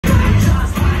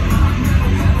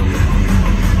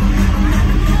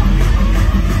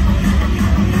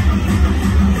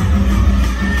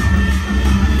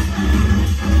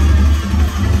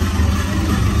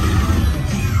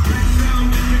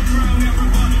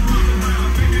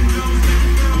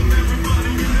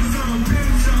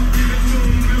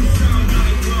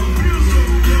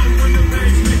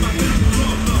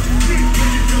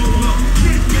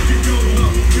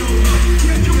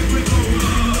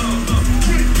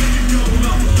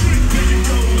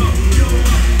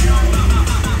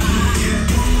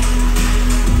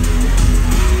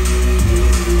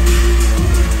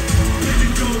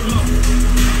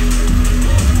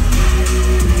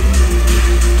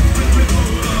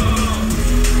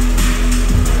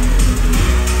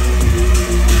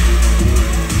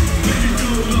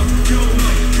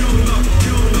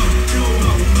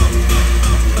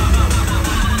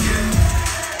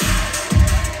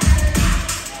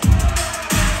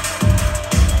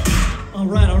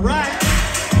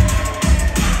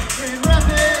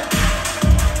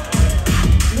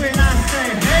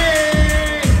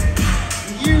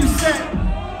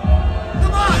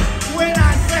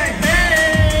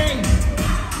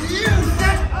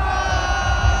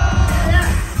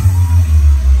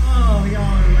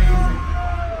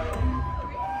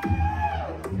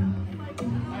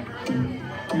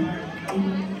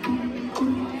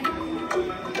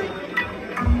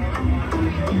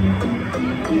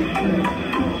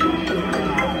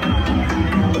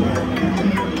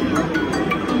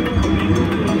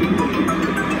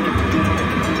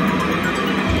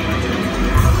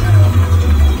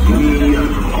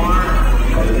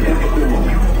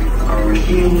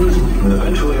And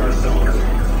eventually ourselves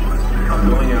are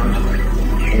going out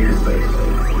into space.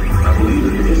 I believe that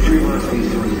the history of our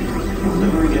species will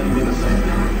never again be the same.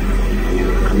 We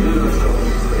have committed ourselves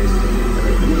to space and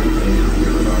are doing things we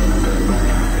are not going back.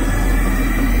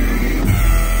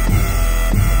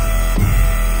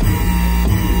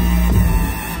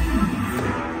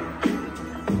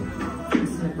 This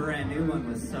is a brand new one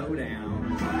with So Down.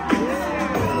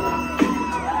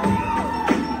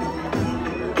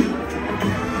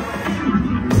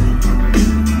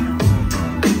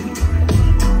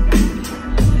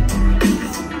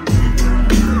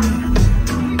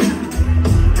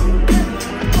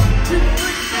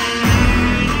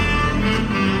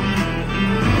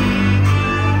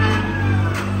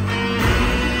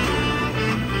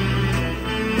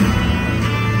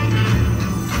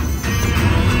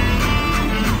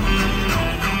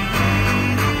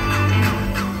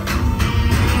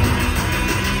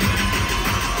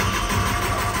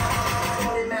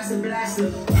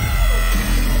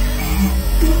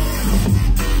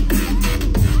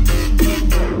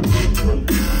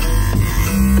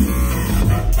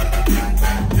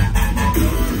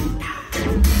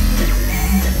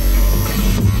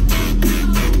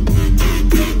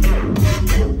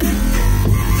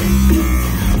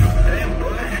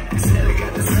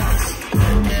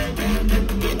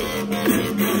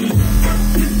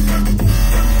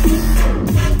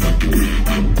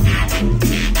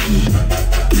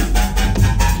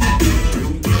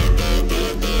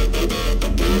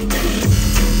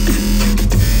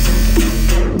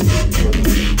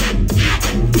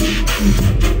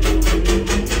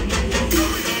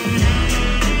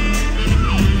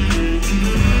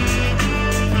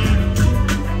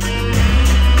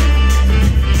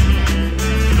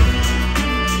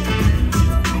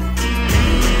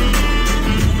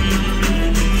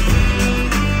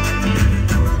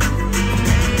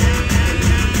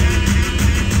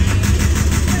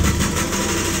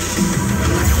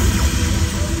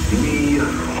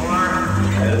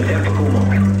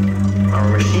 Our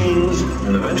machines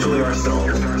and eventually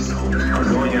ourselves are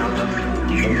going out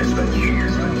into space.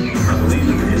 I believe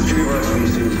that the history of our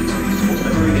species